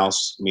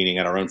in-house, meaning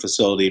at our own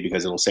facility,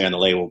 because it'll say on the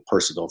label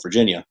Purcellville,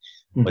 Virginia.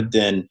 But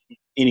then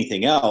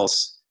anything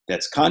else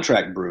that's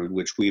contract brewed,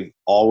 which we've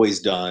always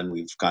done,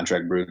 we've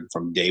contract brewed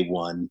from day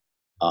one.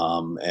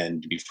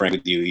 And to be frank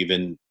with you,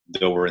 even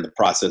though we're in the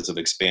process of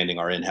expanding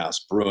our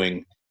in-house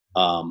brewing,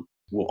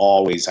 we'll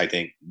always, I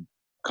think,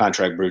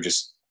 contract brew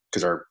just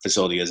because our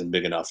facility isn't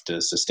big enough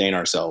to sustain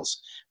ourselves.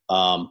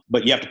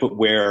 But you have to put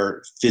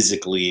where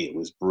physically it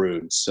was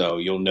brewed. So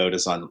you'll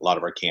notice on a lot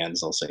of our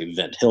cans, they'll say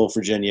Vent Hill,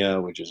 Virginia,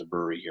 which is a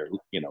brewery here,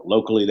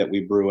 locally that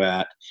we brew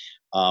at.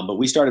 But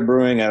we started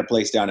brewing at a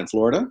place down in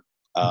Florida.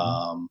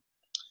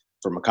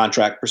 From a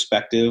contract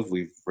perspective,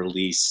 we've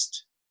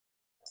released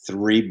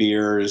 3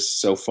 beers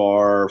so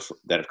far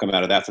that have come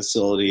out of that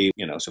facility.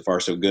 So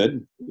far so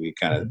good. We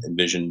kind of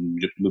envision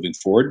moving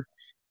forward.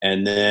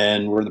 And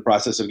then we're in the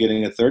process of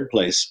getting a 3rd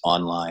place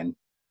online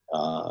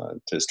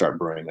to start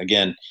brewing.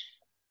 Again,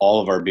 all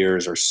of our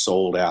beers are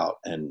sold out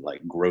and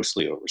like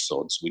grossly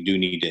oversold. So we do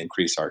need to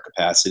increase our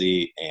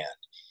capacity. And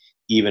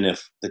even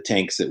if the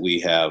tanks that we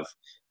have,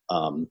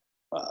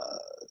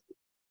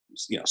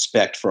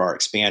 spec'd for our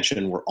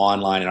expansion were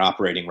online and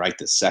operating right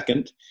this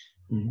second,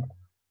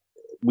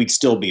 we'd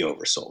still be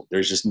oversold.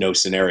 There's just no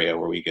scenario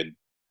where we could,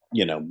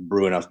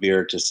 brew enough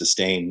beer to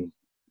sustain,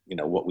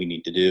 what we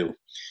need to do.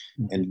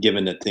 And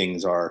given that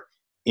things are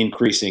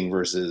increasing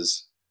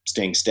versus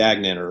staying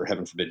stagnant or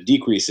heaven forbid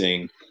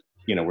decreasing,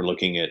 we're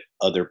looking at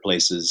other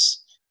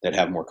places that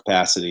have more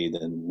capacity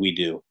than we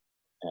do.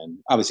 And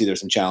obviously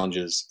there's some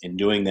challenges in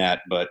doing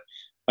that, but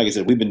like I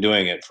said, we've been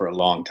doing it for a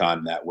long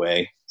time that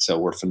way. So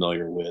we're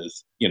familiar with,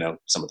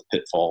 some of the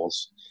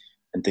pitfalls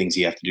and things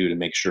you have to do to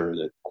make sure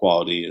that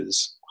quality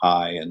is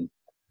high and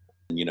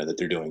that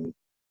they're doing,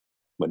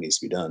 what needs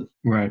to be done.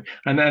 Right.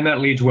 And then that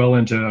leads well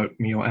into,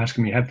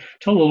 asking me,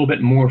 tell a little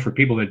bit more for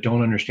people that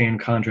don't understand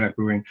contract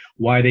brewing,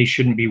 why they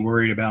shouldn't be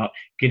worried about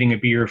getting a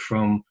beer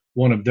from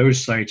one of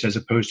those sites as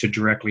opposed to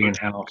directly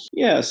in-house.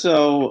 Yeah.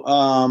 So,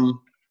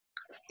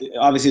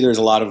 obviously there's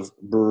a lot of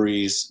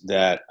breweries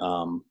that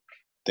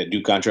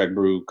do contract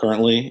brew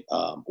currently,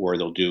 or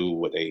they'll do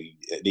what they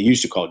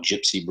used to call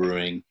gypsy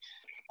brewing.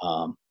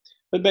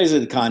 But basically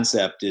the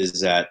concept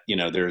is that,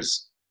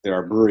 there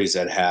are breweries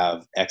that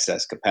have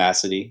excess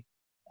capacity,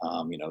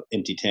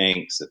 empty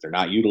tanks that they're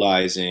not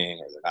utilizing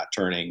or they're not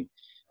turning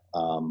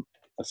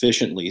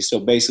efficiently. So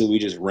basically we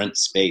just rent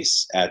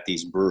space at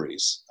these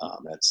breweries.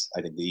 That's,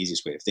 I think, the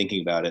easiest way of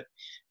thinking about it.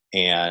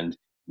 And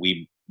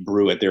we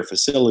brew at their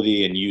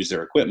facility and use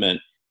their equipment,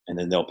 and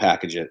then they'll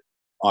package it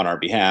on our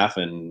behalf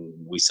and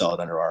we sell it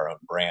under our own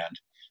brand.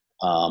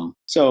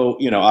 So,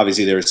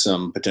 obviously there's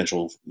some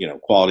potential,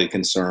 quality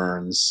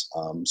concerns.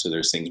 So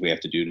there's things we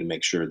have to do to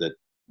make sure that,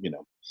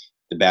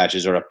 the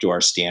batches are up to our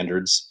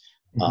standards.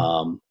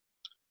 Mm-hmm.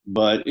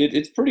 But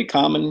it's pretty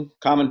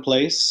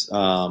commonplace.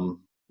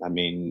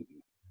 Mikkeller,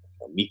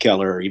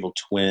 Evil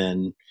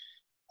Twin,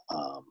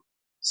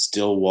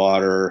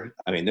 Stillwater.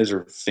 Those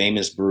are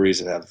famous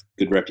breweries that have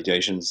good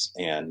reputations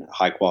and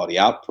high quality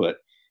output.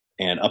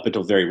 And up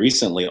until very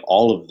recently,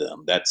 all of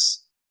them,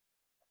 that's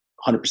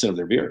 100% of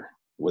their beer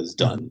was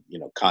done,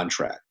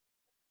 contract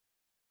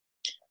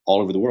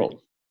all over the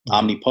world.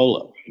 Mm-hmm.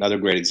 Omnipolo, another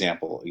great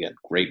example. Again,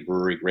 great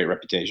brewery, great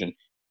reputation,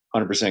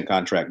 100%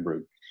 contract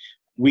brewed.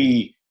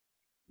 We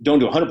don't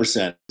do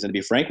 100%. And to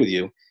be frank with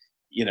you,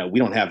 we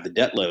don't have the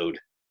debt load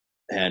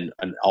and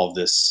all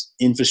this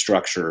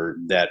infrastructure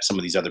that some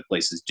of these other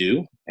places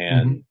do.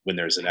 And mm-hmm. when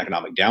there's an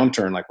economic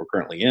downturn like we're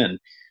currently in,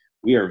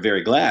 we are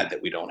very glad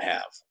that we don't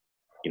have,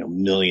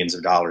 millions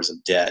of dollars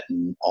of debt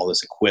and all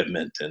this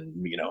equipment and,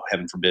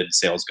 heaven forbid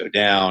sales go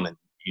down and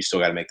you still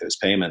got to make those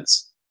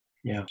payments.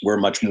 Yeah. We're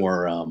much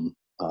more,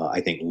 I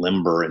think,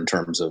 limber in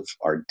terms of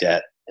our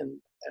debt and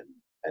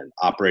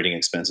operating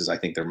expenses. I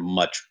think they're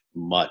much,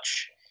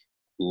 much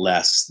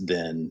less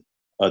than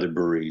other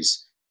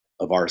breweries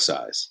of our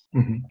size.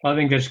 Mm-hmm. I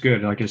think that's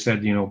good. Like I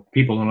said,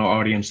 people in our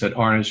audience that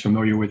aren't as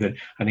familiar with it,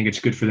 I think it's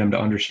good for them to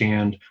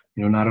understand,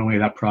 not only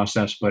that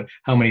process, but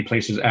how many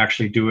places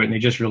actually do it. And they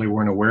just really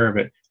weren't aware of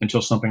it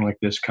until something like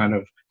this kind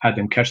of had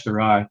them catch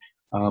their eye.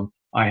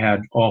 I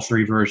had all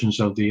three versions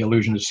of the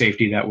Illusion of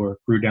Safety that were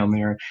brewed down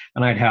there,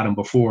 and I'd had them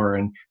before,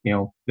 and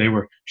they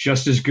were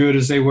just as good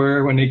as they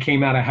were when they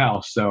came out of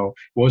house. So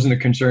it wasn't a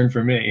concern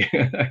for me.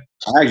 I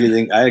actually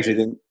think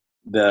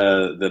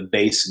the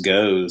base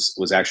goes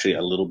was actually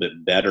a little bit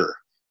better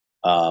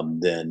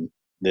than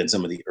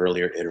some of the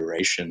earlier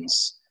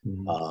iterations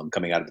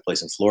coming out of the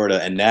place in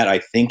Florida, and that I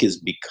think is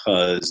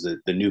because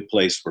the new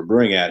place we're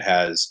brewing at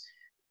has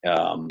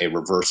a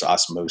reverse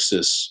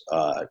osmosis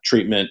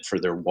treatment for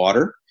their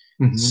water.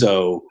 Mm-hmm.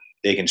 So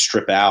they can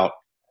strip out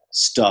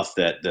stuff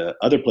that the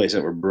other place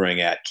that we're brewing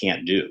at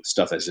can't do,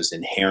 stuff that's just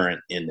inherent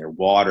in their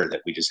water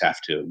that we just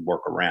have to work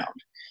around.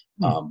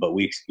 Mm-hmm. But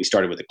we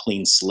started with a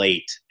clean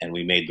slate and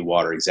we made the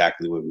water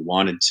exactly the way we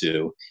wanted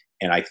to.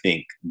 And I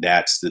think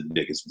that's the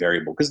biggest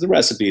variable because the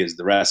recipe is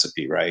the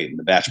recipe, right? And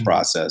the batch mm-hmm.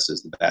 process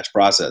is the batch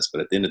process. But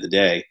at the end of the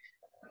day,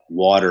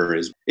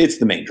 it's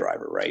the main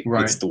driver, right?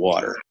 It's the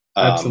water.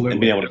 Absolutely.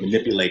 And being able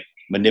to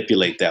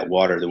manipulate that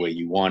water the way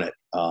you want it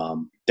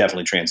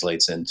definitely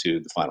translates into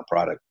the final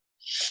product.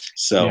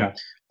 So,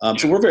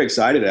 so we're very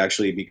excited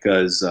actually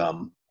because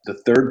the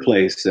third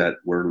place that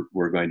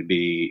we're going to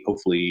be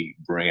hopefully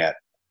brewing at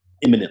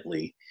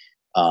imminently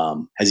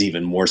has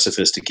even more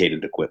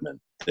sophisticated equipment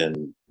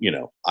than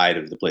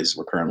either of the places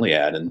we're currently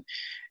at. And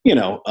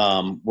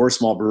we're a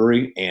small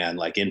brewery, and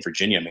like in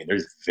Virginia,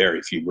 there's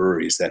very few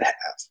breweries that have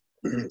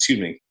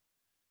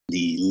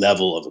the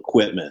level of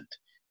equipment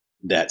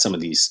that some of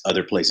these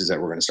other places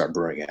that we're going to start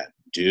brewing at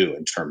do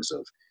in terms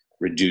of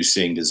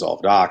reducing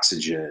dissolved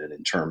oxygen,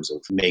 in terms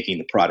of making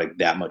the product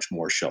that much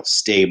more shelf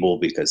stable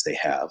because they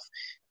have,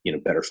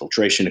 better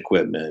filtration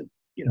equipment,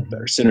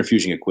 better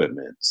centrifuging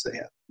equipment. So they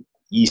have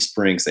yeast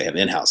springs, they have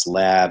in-house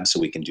labs so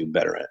we can do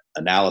better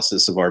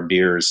analysis of our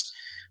beers,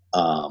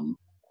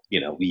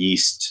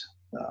 yeast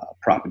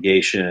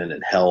propagation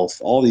and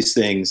health. All these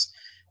things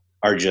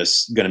are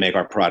just going to make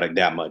our product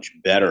that much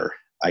better,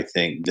 I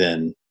think,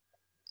 than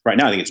right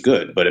now. I think it's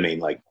good, but it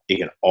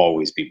can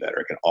always be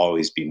better. It can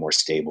always be more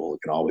stable.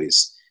 It can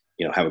always,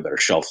 have a better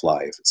shelf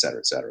life, et cetera,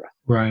 et cetera.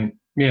 Right.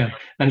 Yeah.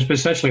 And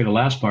especially the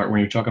last part when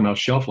you're talking about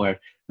shelf life,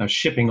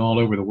 shipping all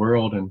over the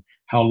world and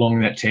how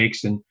long that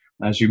takes. And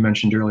as you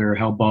mentioned earlier,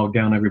 how bogged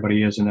down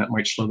everybody is, and that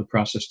might slow the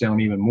process down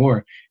even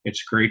more.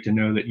 It's great to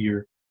know that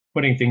you're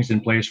putting things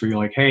in place where you're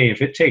like, hey,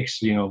 if it takes,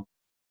 3-4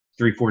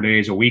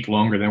 days, a week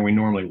longer than we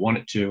normally want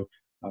it to,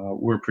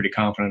 we're pretty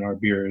confident our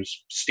beer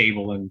is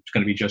stable and it's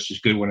going to be just as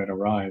good when it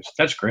arrives.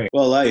 That's great.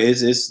 Well,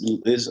 it's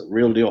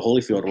real deal.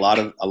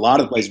 Holyfield. A lot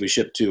of places we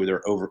ship to,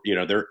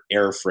 they're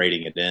air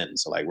freighting it in.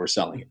 So we're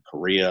selling in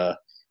Korea,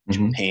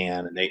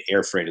 Japan, and they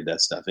air freighted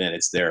that stuff in.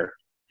 It's there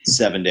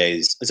 7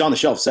 days. It's on the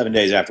shelf 7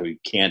 days after we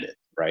canned it.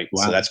 Right.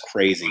 Wow. So that's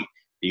crazy.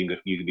 You could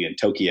be in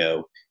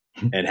Tokyo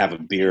and have a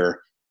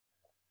beer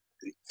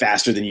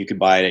faster than you could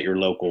buy it at your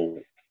local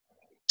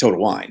Total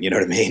Wine. You know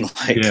what I mean?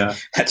 Like,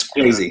 that's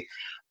crazy.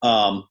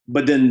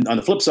 But then on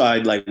the flip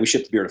side, like, we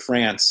shipped the beer to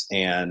France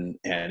and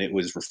it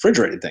was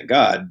refrigerated, thank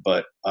God.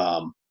 But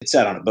it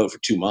sat on a boat for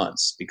 2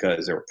 months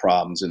because there were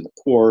problems in the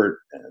port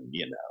and,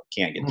 you know,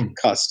 can't get through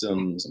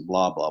customs and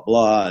blah, blah,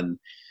 blah. And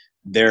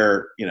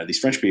they're, you know, these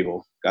French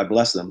people, God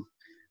bless them,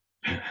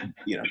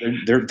 you know,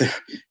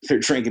 they're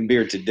drinking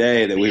beer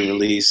today that we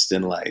released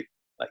in like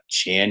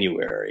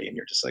January. And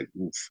you're just like,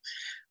 oof.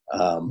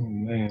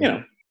 You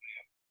know,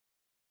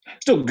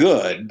 still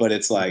good, but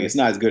it's like, it's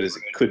not as good as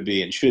it could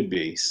be and should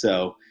be.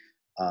 So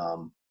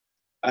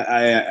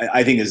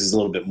I think this is a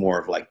little bit more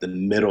of like the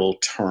middle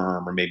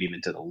term or maybe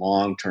even to the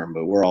long term,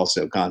 but we're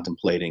also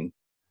contemplating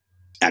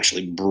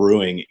actually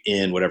brewing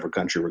in whatever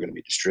country we're going to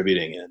be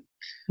distributing in.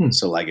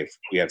 So like if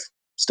we have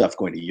stuff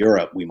going to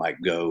Europe, we might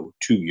go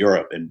to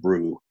Europe and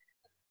brew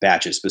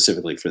batches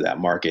specifically for that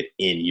market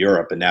in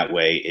Europe. And that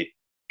way it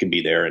can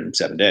be there in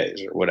 7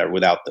 days or whatever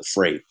without the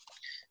freight,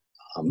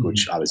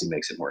 which obviously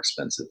makes it more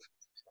expensive.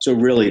 So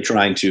really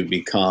trying to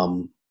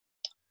become,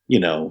 you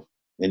know,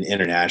 an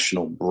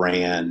international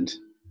brand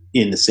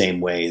in the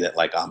same way that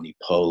like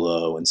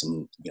Omnipolo and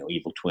some, you know,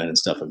 Evil Twin and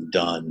stuff have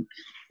done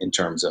in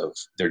terms of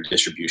their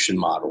distribution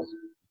model,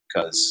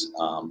 because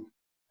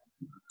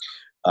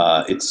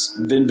it's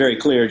been very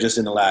clear just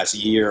in the last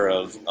year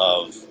of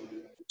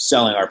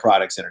selling our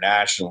products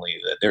internationally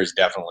that there's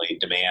definitely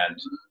demand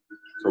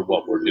for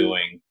what we're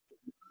doing.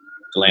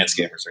 The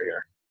landscapers are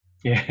here.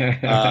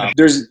 Yeah.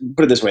 There's,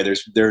 put it this way,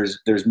 there's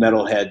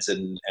metalheads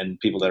and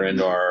people that are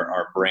into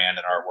our brand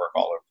and our work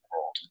all over the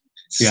world.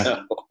 Yeah.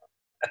 So,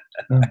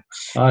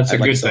 that's a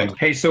good thing.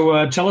 Hey,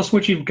 so tell us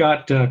what you've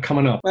got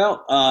coming up.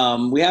 Well,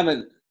 we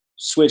haven't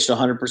switched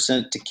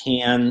 100% to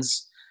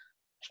cans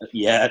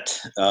yet.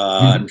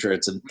 I'm sure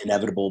it's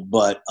inevitable,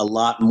 but a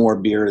lot more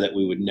beer that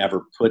we would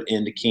never put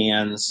into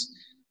cans,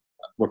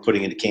 we're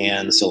putting into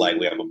cans. So like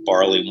we have a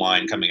barley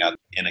wine coming out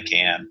in a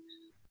can.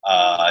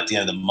 At the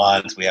end of the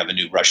month, we have a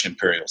new Russian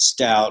Imperial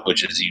Stout,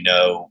 which, as you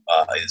know,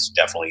 is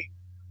definitely,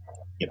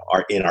 you know,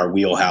 in our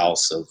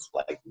wheelhouse of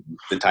like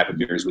the type of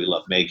beers we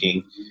love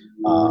making.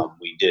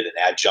 We did an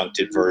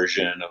adjuncted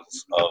version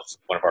of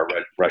one of our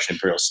Russian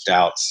Imperial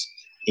Stouts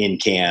in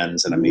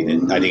cans, and I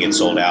mean, I think it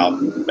sold out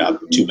in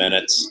about 2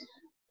 minutes.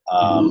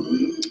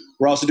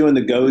 We're also doing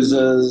the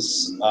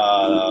Gozas,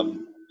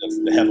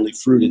 the heavily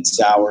fruited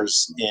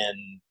sours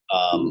in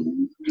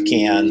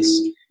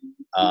cans,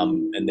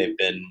 and they've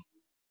been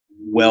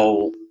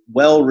well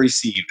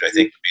received, I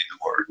think would be the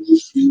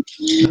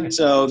word.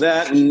 So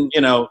that, and,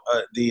 you know,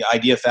 the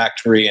Idea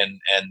Factory and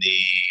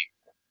the,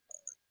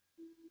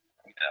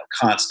 you know,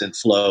 constant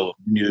flow of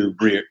new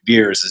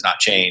beers has not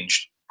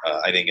changed.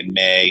 I think in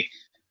May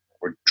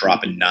we're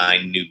dropping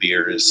 9 new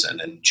beers,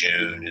 and in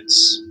June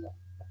it's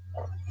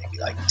maybe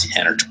like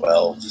 10 or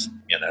 12.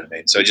 You know what I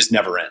mean? So it just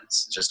never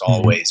ends. It's just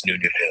always new.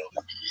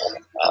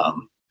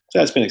 So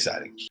that's been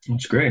exciting.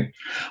 That's great.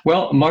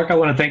 Well, Mark, I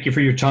want to thank you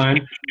for your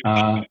time.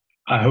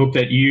 I hope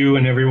that you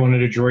and everyone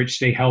at Adroit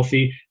stay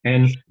healthy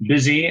and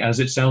busy, as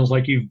it sounds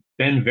like you've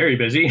been very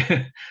busy.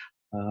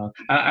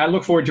 I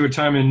look forward to a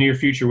time in the near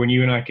future when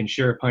you and I can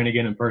share a pint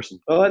again in person.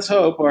 Well, let's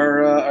hope.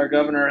 Our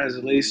governor has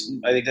at least,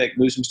 I think,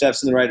 moved some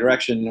steps in the right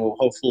direction. We'll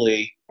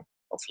hopefully,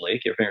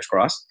 keep your fingers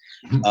crossed,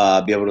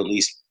 be able to at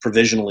least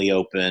provisionally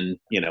open,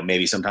 you know,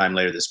 maybe sometime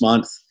later this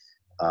month.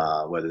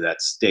 Whether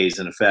that stays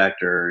in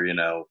effect or, you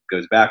know,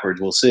 goes backwards,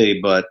 we'll see.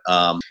 But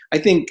I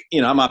think, you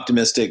know, I'm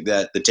optimistic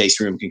that the taste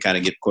room can kind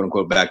of get, quote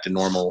unquote, back to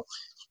normal,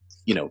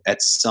 you know,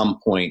 at some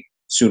point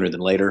sooner than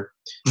later.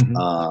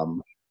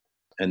 And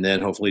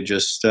then hopefully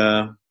just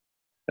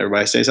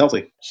everybody stays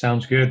healthy.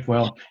 Sounds good.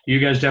 Well, you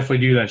guys definitely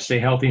do that. Stay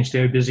healthy and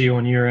stay busy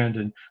on your end.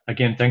 And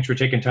again, thanks for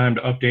taking time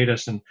to update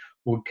us, and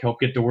we'll help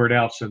get the word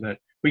out so that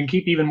we can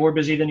keep even more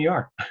busy than you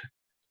are.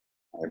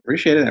 I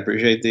appreciate it. I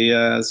appreciate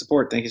the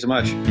support. Thank you so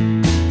much.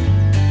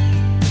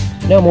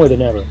 Now more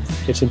than ever,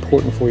 it's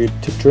important for you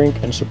to drink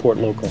and support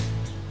local.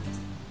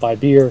 Buy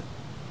beer,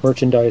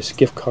 merchandise,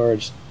 gift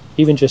cards,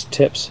 even just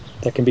tips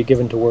that can be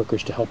given to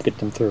workers to help get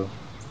them through.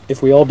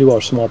 If we all do our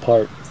small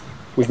part,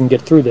 we can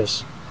get through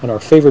this, and our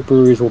favorite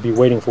breweries will be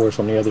waiting for us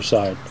on the other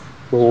side,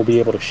 where we'll be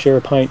able to share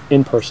a pint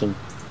in person.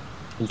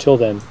 Until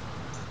then,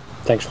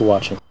 thanks for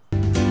watching.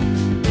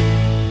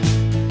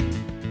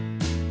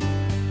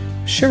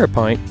 Share a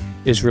Pint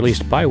is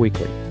released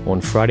bi-weekly on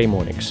Friday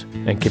mornings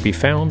and can be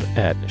found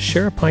at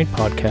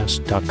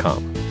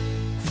shareapintpodcast.com.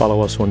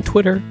 Follow us on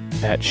Twitter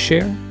at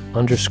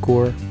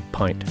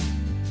share_pint.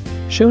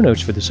 Show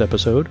notes for this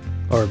episode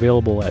are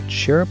available at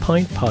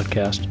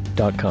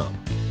shareapintpodcast.com.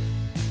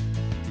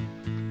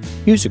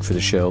 Music for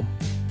the show,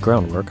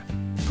 Groundwork,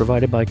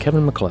 provided by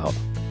Kevin MacLeod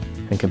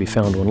and can be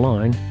found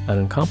online at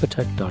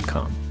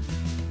incompetech.com.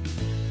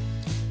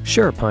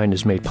 Share a Pint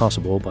is made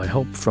possible by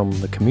help from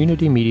the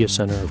Community Media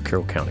Center of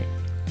Carroll County.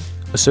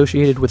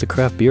 Associated with the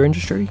craft beer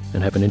industry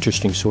and have an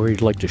interesting story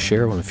you'd like to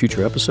share on a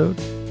future episode?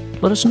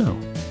 Let us know.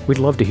 We'd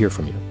love to hear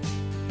from you.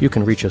 You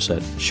can reach us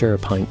at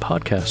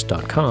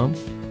shareapintpodcast.com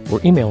or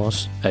email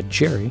us at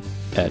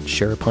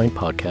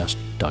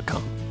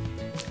jerry@shareapintpodcast.com.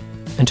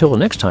 Until the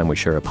next time we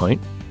share a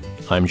pint,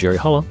 I'm Jerry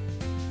Hulla.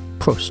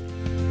 Prost.